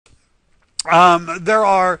There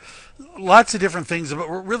are lots of different things, but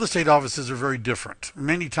real estate offices are very different.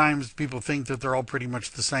 Many times people think that they're all pretty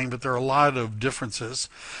much the same, but there are a lot of differences.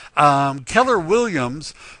 Keller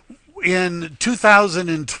Williams, in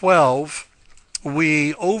 2012,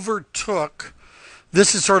 we overtook,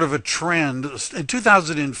 this is sort of a trend. In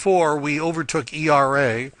 2004, we overtook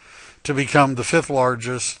ERA to become the fifth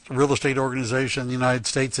largest real estate organization in the United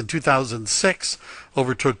States. In 2006,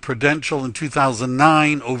 overtook Prudential. In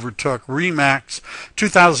 2009, overtook Remax.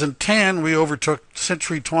 2010, we overtook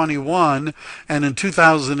Century 21. And in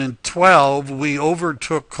 2012, we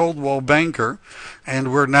overtook Coldwell Banker.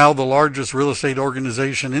 And we're now the largest real estate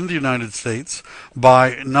organization in the United States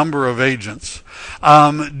by number of agents.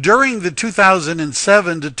 During the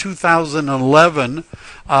 2007 to 2011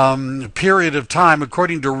 period of time,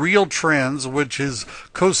 according to Real Trends, which is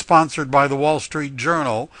co-sponsored by the Wall Street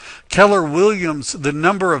Journal, Keller Williams, the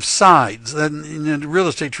number of sides, and in real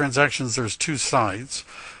estate transactions there's two sides,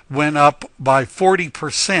 went up by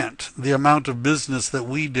 40%, the amount of business that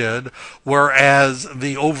we did, whereas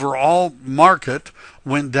the overall market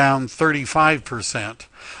went down 35%.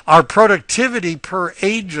 Our productivity per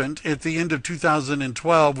agent at the end of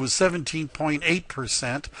 2012 was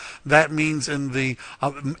 17.8%. That means in the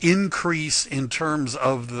increase in terms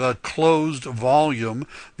of the closed volume,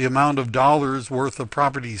 the amount of dollars worth of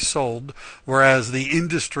properties sold, whereas the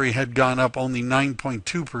industry had gone up only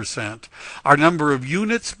 9.2%. Our number of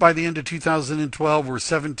units by the end of 2012 were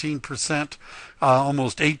 17%.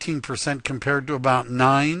 Almost 18% compared to about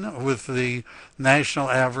 9 with the national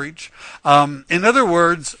average. In other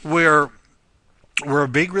words, we're a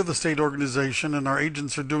big real estate organization, and our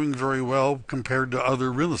agents are doing very well compared to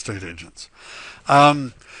other real estate agents.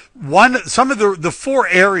 Some of the four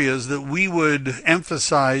areas that we would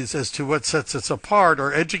emphasize as to what sets us apart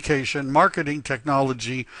are education, marketing,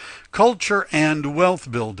 technology, culture, and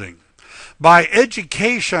wealth building. By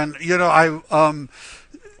education,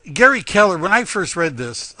 Gary Keller, when I first read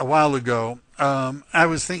this a while ago, I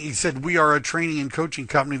was thinking, he said, we are a training and coaching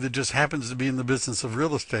company that just happens to be in the business of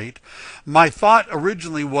real estate. My thought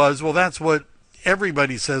originally was, well, that's what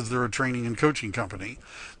everybody says, they're a training and coaching company.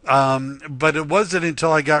 But it wasn't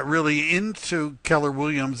until I got really into Keller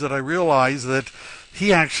Williams that I realized that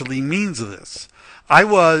he actually means this. I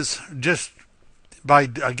was just, by,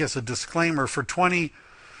 I guess, a disclaimer,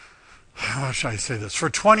 how should I say this? For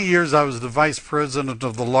 20 years, I was the vice president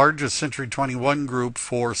of the largest Century 21 group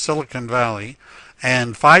for Silicon Valley.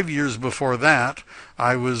 And 5 years before that,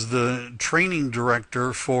 I was the training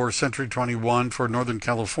director for Century 21 for Northern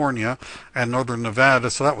California and Northern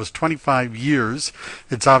Nevada. So that was 25 years.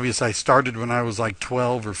 It's obvious I started when I was like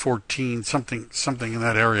 12 or 14, something in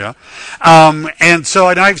that area. And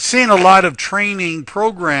I've seen a lot of training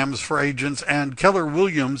programs for agents, and Keller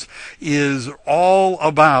Williams is all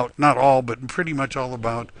about, not all, but pretty much all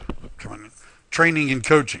about, training and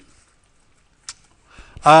coaching.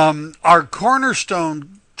 Our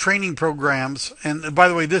cornerstone training programs, and by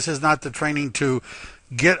the way, this is not the training to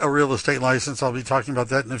get a real estate license. I'll be talking about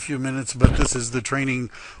that in a few minutes, but this is the training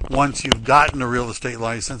once you've gotten a real estate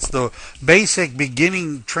license. The basic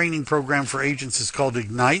beginning training program for agents is called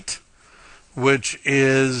Ignite, which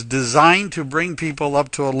is designed to bring people up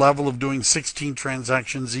to a level of doing 16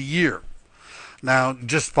 transactions a year. Now,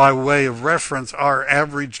 just by way of reference, our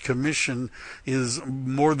average commission is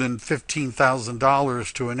more than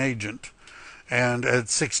 $15,000 to an agent. And at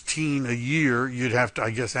 16 a year, you'd have to,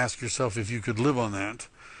 I guess, ask yourself if you could live on that.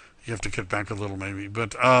 You have to cut back a little, maybe.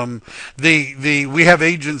 But we have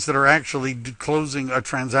agents that are actually closing a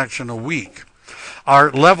transaction a week.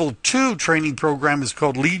 Our level 2 training program is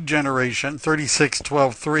called Lead Generation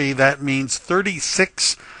 36-12-3. That means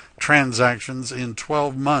 36 transactions in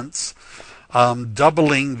 12 months.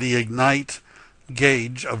 Doubling the Ignite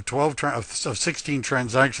gauge of 16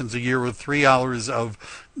 transactions a year with 3 hours of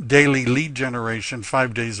daily lead generation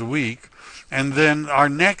 5 days a week. And then our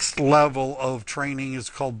next level of training is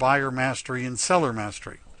called Buyer Mastery and Seller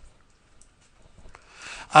Mastery.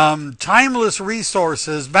 Timeless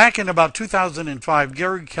Resources. Back in about 2005,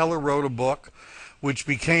 Gary Keller wrote a book which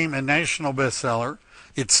became a national bestseller.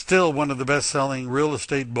 It's still one of the best-selling real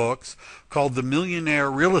estate books, called The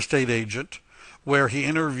Millionaire Real Estate Agent, where he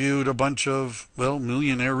interviewed a bunch of,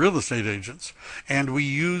 millionaire real estate agents. And we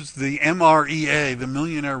used the MREA, the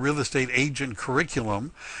Millionaire Real Estate Agent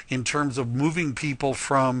curriculum, in terms of moving people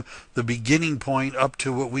from the beginning point up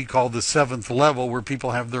to what we call the 7th level, where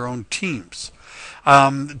people have their own teams.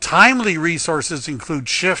 Timely resources include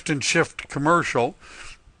Shift and Shift Commercial,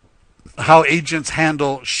 how agents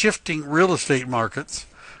handle shifting real estate markets,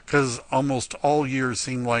 because almost all years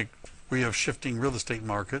seem like We have shifting real estate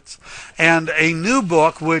markets. And a new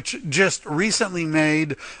book, which just recently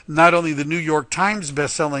made not only the New York Times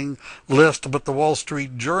bestselling list, but the Wall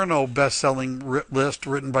Street Journal bestselling list,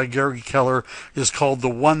 written by Gary Keller, is called The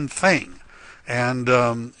One Thing. And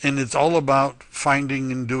it's all about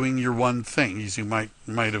finding and doing your one thing, as you might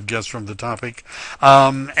have guessed from the topic.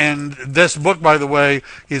 And this book, by the way,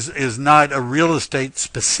 is not a real estate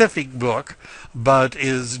specific book, but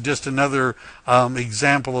is just another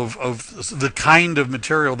example of the kind of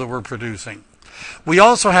material that we're producing. We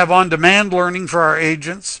also have on-demand learning for our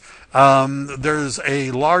agents. There's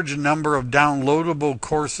a large number of downloadable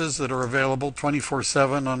courses that are available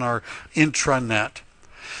 24/7 on our intranet.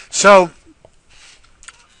 So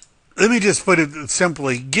let me just put it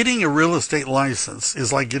simply. Getting a real estate license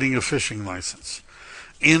is like getting a fishing license,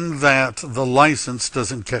 in that the license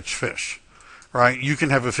doesn't catch fish, right? You can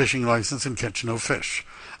have a fishing license and catch no fish.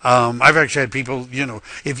 I've actually had people,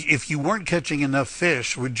 if you weren't catching enough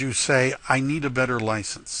fish, would you say, I need a better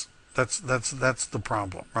license? That's the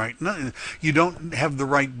problem, right? No, you don't have the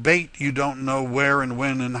right bait. You don't know where and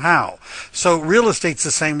when and how. So real estate's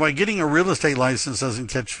the same way. Getting a real estate license doesn't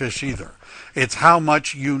catch fish either. It's how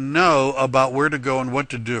much you know about where to go and what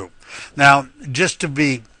to do. Now, just to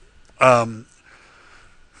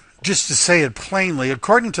say it plainly,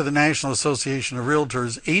 according to the National Association of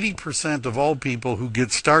Realtors, 80% of all people who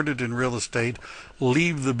get started in real estate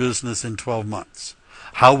leave the business in 12 months.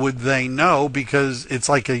 How would they know? Because it's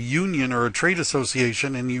like a union or a trade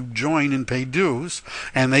association, and you join and pay dues,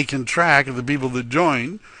 and they can track the people that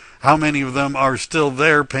join, how many of them are still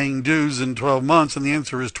there paying dues in 12 months, and the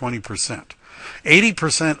answer is 20%.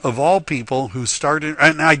 80% of all people who started,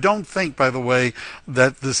 and I don't think, by the way,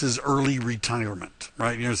 that this is early retirement,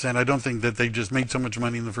 right? You understand? I don't think that they just made so much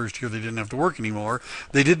money in the first year they didn't have to work anymore.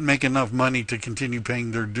 They didn't make enough money to continue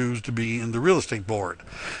paying their dues to be in the real estate board.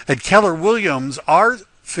 At Keller Williams, our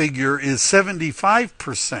figure is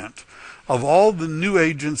 75% of all the new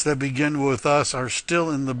agents that begin with us are still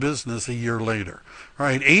in the business a year later,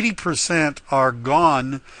 right? 80% are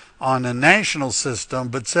gone on a national system,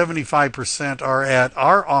 but 75% are at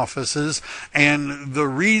our offices, and the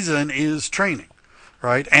reason is training,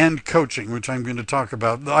 right, and coaching, which I'm going to talk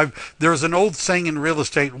about. There's an old saying in real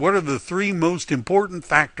estate: what are the three most important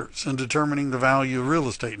factors in determining the value of real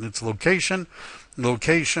estate? And it's location,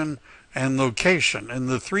 location, and location. And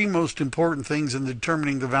the three most important things in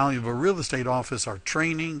determining the value of a real estate office are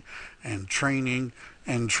training and training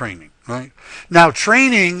and training, right? Now,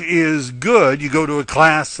 training is good. You go to a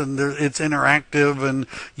class and it's interactive and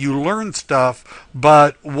you learn stuff.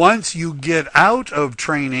 But once you get out of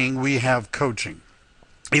training, we have coaching.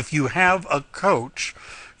 If you have a coach,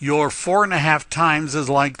 you're 4.5 times as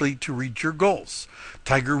likely to reach your goals.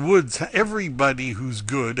 Tiger Woods, everybody who's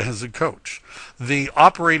good has a coach. The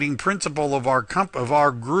operating principal of our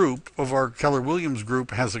Keller Williams group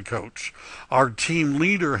has a coach. Our team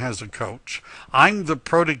leader has a coach. I'm the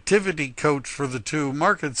productivity coach for the 2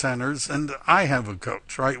 market centers, and I have a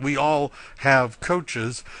coach, right? We all have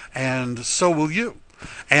coaches, and so will you.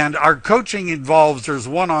 And our coaching involves, there's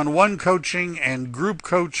one-on-one coaching and group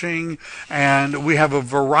coaching, and we have a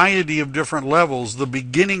variety of different levels. The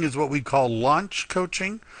beginning is what we call launch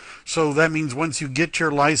coaching. So that means once you get your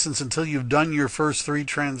license, until you've done your first 3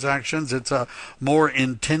 transactions, it's a more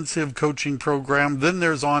intensive coaching program. Then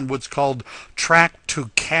there's on what's called track to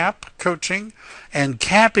cap coaching. And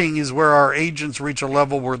capping is where our agents reach a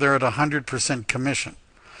level where they're at 100% commission.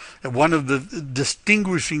 One of the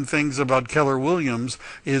distinguishing things about Keller Williams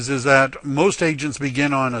is that most agents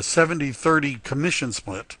begin on a 70-30 commission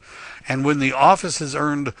split. And when the office has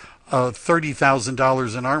earned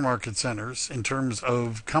 $30,000 in our market centers, in terms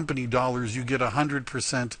of company dollars, you get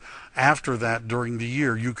 100% after that during the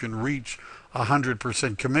year. You can reach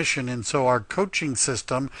 100% commission. And so our coaching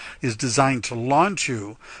system is designed to launch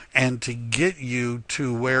you and to get you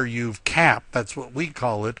to where you've capped. That's what we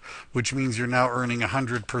call it, which means you're now earning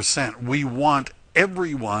 100%. We want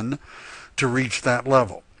everyone to reach that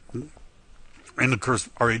level. And of course,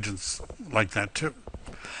 our agents like that too.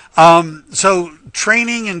 So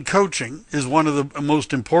training and coaching is one of the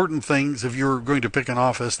most important things if you're going to pick an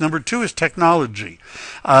office. Number 2 is technology.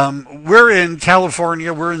 We're in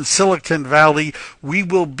California. We're in Silicon Valley. We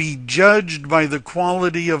will be judged by the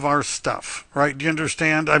quality of our stuff, right? Do you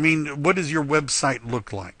understand? I mean, what does your website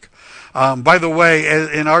look like? By the way,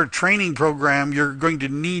 in our training program, you're going to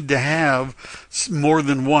need to have more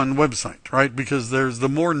than one website, right? Because the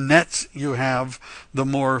more nets you have, the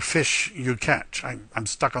more fish you catch. I'm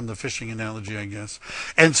stuck on the fishing analogy, I guess.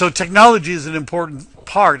 And so technology is an important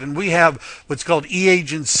part. And we have what's called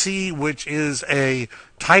e-agency, which is a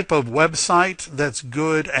type of website that's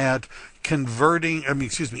good at converting,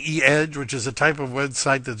 e-edge, which is a type of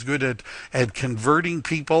website that's good at converting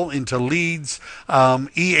people into leads.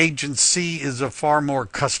 E-agency is a far more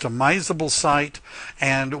customizable site,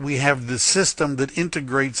 and we have the system that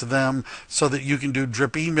integrates them so that you can do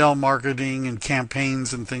drip email marketing and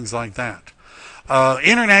campaigns and things like that.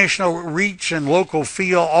 International reach and local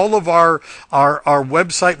feel. All of our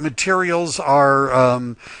website materials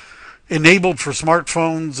are enabled for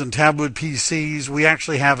smartphones and tablet PCs. We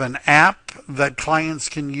actually have an app that clients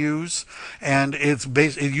can use, and it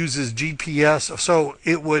uses GPS. So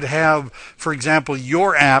it would have, for example,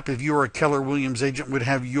 your app, if you were a Keller Williams agent, would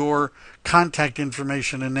have your contact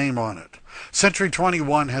information and name on it. Century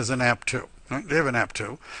 21 has an app too. They have an app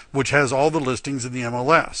too, which has all the listings in the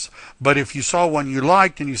MLS. But if you saw one you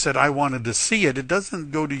liked and you said, I wanted to see it, it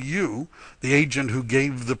doesn't go to you, the agent who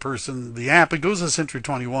gave the person the app. It goes to Century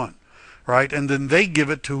 21. Right, and then they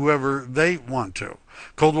give it to whoever they want to.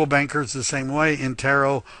 Coldwell Banker is the same way.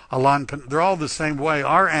 Intero, Alon, they're all the same way.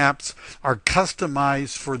 Our apps are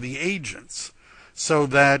customized for the agents, so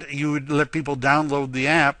that you would let people download the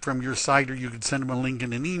app from your site, or you could send them a link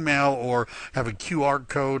in an email, or have a QR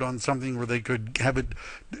code on something where they could have it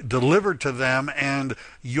delivered to them. And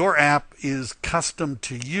your app is custom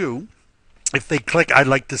to you. If they click, I'd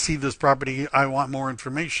like to see this property, I want more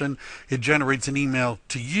information, it generates an email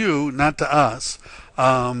to you, not to us.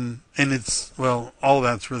 And it's, well, all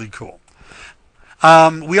that's really cool.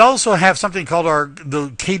 We also have something called the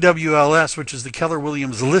KWLS, which is the Keller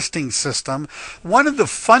Williams listing system. One of the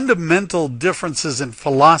fundamental differences in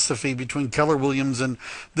philosophy between Keller Williams, and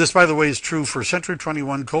this, by the way, is true for Century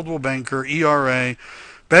 21, Coldwell Banker, ERA,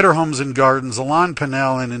 Better Homes and Gardens, Alon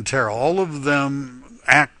Pinnell, and Intero. All of them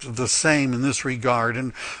act the same in this regard.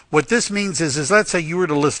 And what this means is let's say you were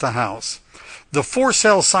to list a house. The for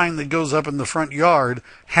sale sign that goes up in the front yard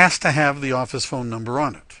has to have the office phone number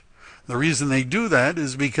on it. The reason they do that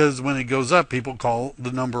is because when it goes up, people call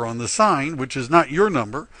the number on the sign, which is not your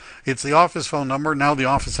number. It's the office phone number. Now the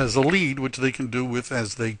office has a lead, which they can do with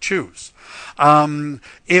as they choose.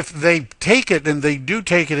 If they take it, and they do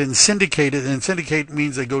take it and syndicate it, and syndicate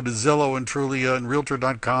means they go to Zillow and Trulia and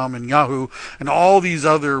Realtor.com and Yahoo and all these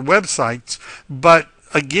other websites, but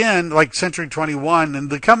again, like Century 21, and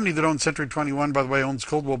the company that owns Century 21, by the way, owns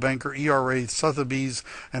Coldwell Banker, ERA, Sotheby's,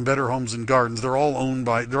 and Better Homes and Gardens. They're all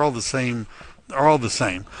the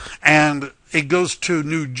same. And it goes to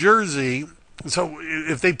New Jersey. So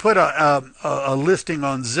if they put a listing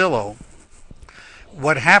on Zillow,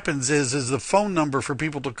 what happens is the phone number for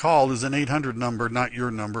people to call is an 800 number, not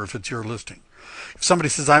your number if it's your listing. If somebody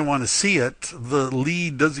says, I want to see it, the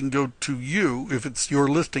lead doesn't go to you. If it's your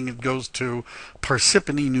listing, it goes to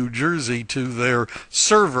Parsippany, New Jersey, to their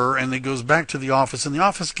server, and it goes back to the office, and the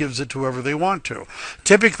office gives it to whoever they want to.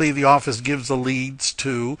 Typically, the office gives the leads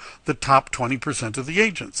to the top 20% of the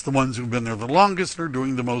agents, the ones who've been there the longest and are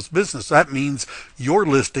doing the most business. That means your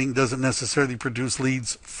listing doesn't necessarily produce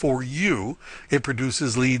leads for you. It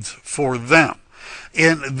produces leads for them.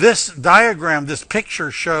 In this diagram, this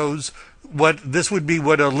picture shows what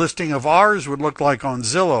a listing of ours would look like on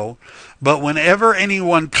Zillow. But whenever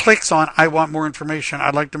anyone clicks on I want more information,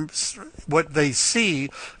 what they see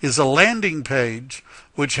is a landing page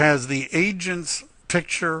which has the agent's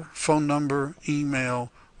picture, phone number,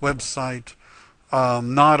 email, website,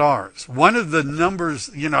 not ours. One of the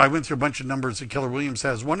numbers, I went through a bunch of numbers that Keller Williams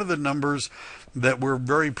has. One of the numbers that we're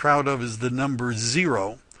very proud of is the number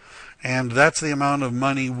 0, and that's the amount of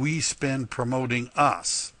money we spend promoting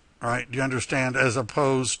us. Right? Do you understand? As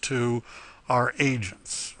opposed to our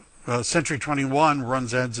agents. Century 21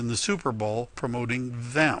 runs ads in the Super Bowl promoting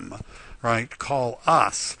them. Right? Call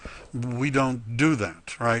us. We don't do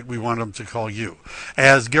that. Right? We want them to call you.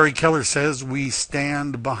 As Gary Keller says, we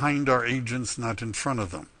stand behind our agents, not in front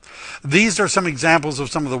of them. These are some examples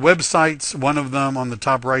of some of the websites. One of them on the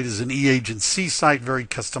top right is an e-agency site, very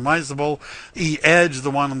customizable. E-Edge,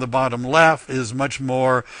 the one on the bottom left, is much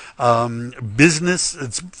more business.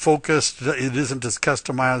 It's focused. It isn't as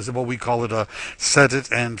customizable. We call it a set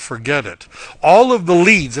it and forget it. All of the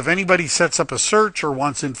leads, if anybody sets up a search or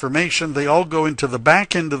wants information, they all go into the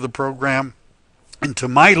back end of the program, into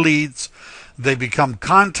My Leads. They become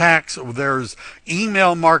contacts. There's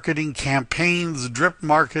email marketing, campaigns, drip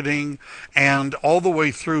marketing, and all the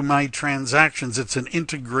way through My Transactions. It's an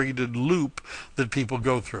integrated loop that people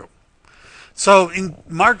go through. So in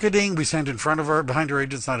marketing, we stand in front of behind our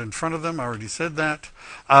agents, not in front of them. I already said that.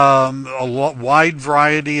 Wide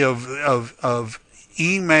variety of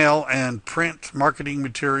email and print marketing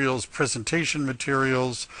materials, presentation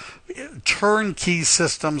materials, turnkey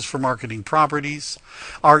systems for marketing properties.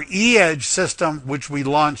 Our e-edge system, which we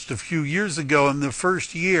launched a few years ago, in the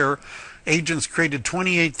first year, agents created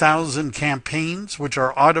 28,000 campaigns, which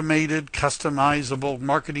are automated, customizable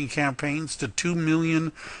marketing campaigns to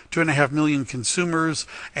 2.5 million consumers.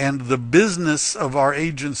 And the business of our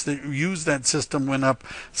agents that use that system went up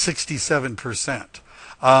 67%.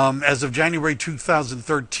 As of January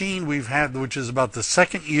 2013, we've had, which is about the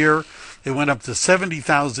second year, it went up to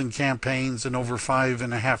 70,000 campaigns and over almost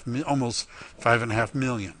 5.5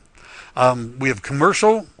 million. We have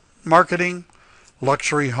commercial marketing,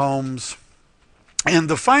 luxury homes, and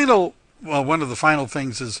one of the final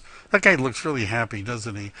things is, that guy looks really happy,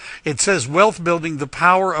 doesn't he? It says wealth building, the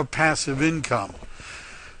power of passive income.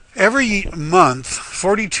 Every month,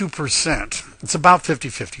 42%, it's about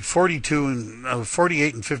 50-50,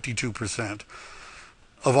 48 and 52%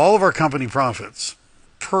 of all of our company profits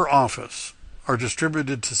per office are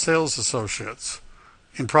distributed to sales associates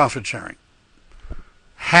in profit sharing.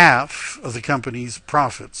 Half of the company's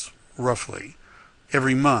profits, roughly,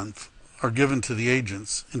 every month are given to the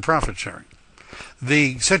agents in profit sharing.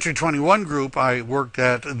 The Century 21 group I worked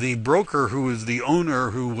at, the broker who was the owner,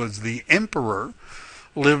 who was the emperor,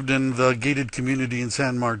 lived in the gated community in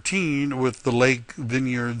San Martin with the lake,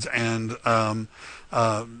 vineyards, and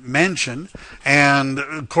mansion. And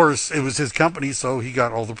of course, it was his company, so he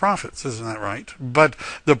got all the profits. Isn't that right? But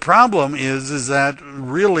the problem is that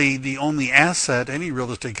really the only asset any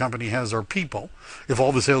real estate company has are people. If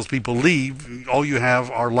all the salespeople leave, all you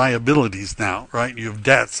have are liabilities now, right? You have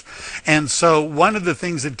debts. And so one of the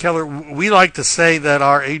things at Keller, we like to say that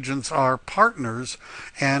our agents are partners.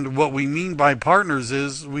 And what we mean by partners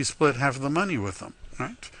is we split half of the money with them,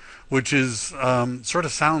 right? Which is sort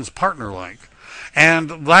of sounds partner-like.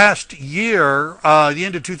 And last year, the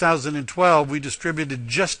end of 2012, we distributed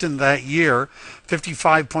just in that year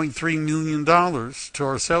 $55.3 million to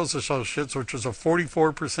our sales associates, which was a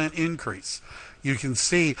 44% increase. You can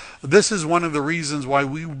see this is one of the reasons why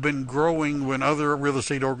we've been growing when other real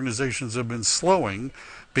estate organizations have been slowing,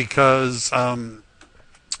 because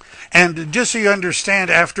and just so you understand,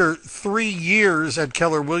 after 3 years at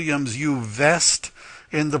Keller Williams, you vest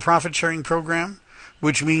in the profit sharing program,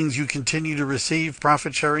 which means you continue to receive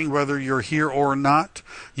profit sharing whether you're here or not.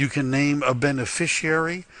 You can name a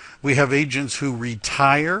beneficiary. We have agents who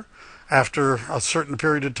retire after a certain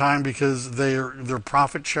period of time because their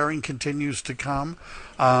profit sharing continues to come.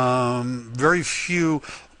 Very few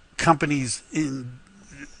companies in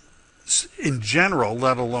general,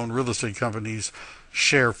 let alone real estate companies,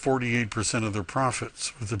 share 48% of their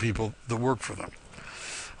profits with the people that work for them.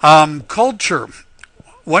 Culture.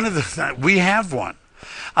 We have one.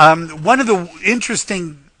 One of the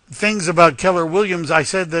interesting things about Keller Williams, I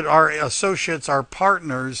said that our associates are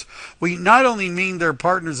partners. We not only mean they're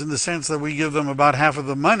partners in the sense that we give them about half of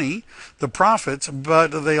the money, the profits, but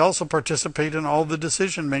they also participate in all the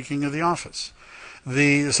decision making of the office.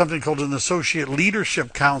 Something called an associate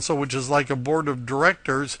leadership council, which is like a board of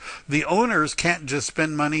directors. The owners can't just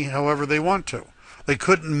spend money however they want to. They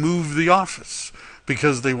couldn't move the office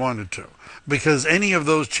because they wanted to, because any of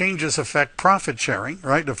those changes affect profit sharing,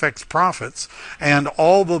 right? It affects profits, and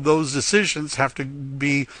all of those decisions have to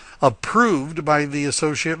be approved by the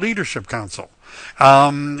Associate Leadership Council.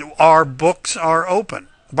 Our books are open.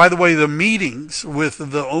 By the way, the meetings with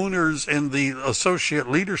the owners and the Associate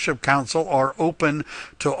Leadership Council are open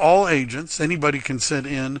to all agents. Anybody can sit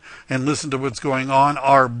in and listen to what's going on.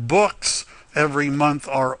 Our books every month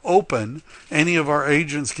are open. Any of our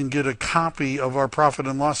agents can get a copy of our profit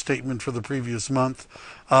and loss statement for the previous month.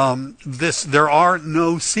 There are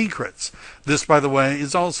no secrets. This, by the way,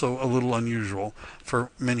 is also a little unusual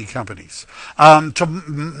for many companies. Not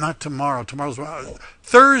tomorrow. Tomorrow's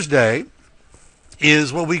Thursday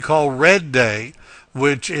is what we call Red Day,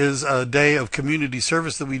 which is a day of community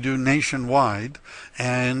service that we do nationwide.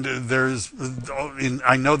 And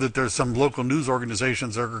I know that there's some local news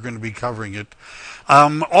organizations that are going to be covering it.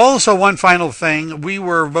 Also, one final thing, we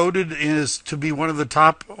were voted to be one of the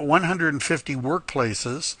top 150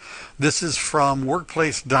 workplaces. This is from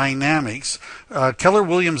Workplace Dynamics. Keller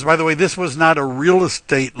Williams, by the way, this was not a real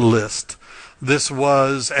estate list. This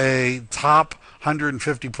was a top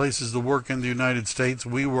 150 places to work in the United States.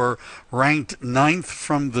 We were ranked 9th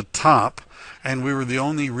from the top, and we were the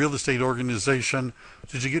only real estate organization.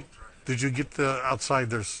 Did you get the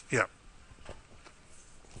outside? Yeah.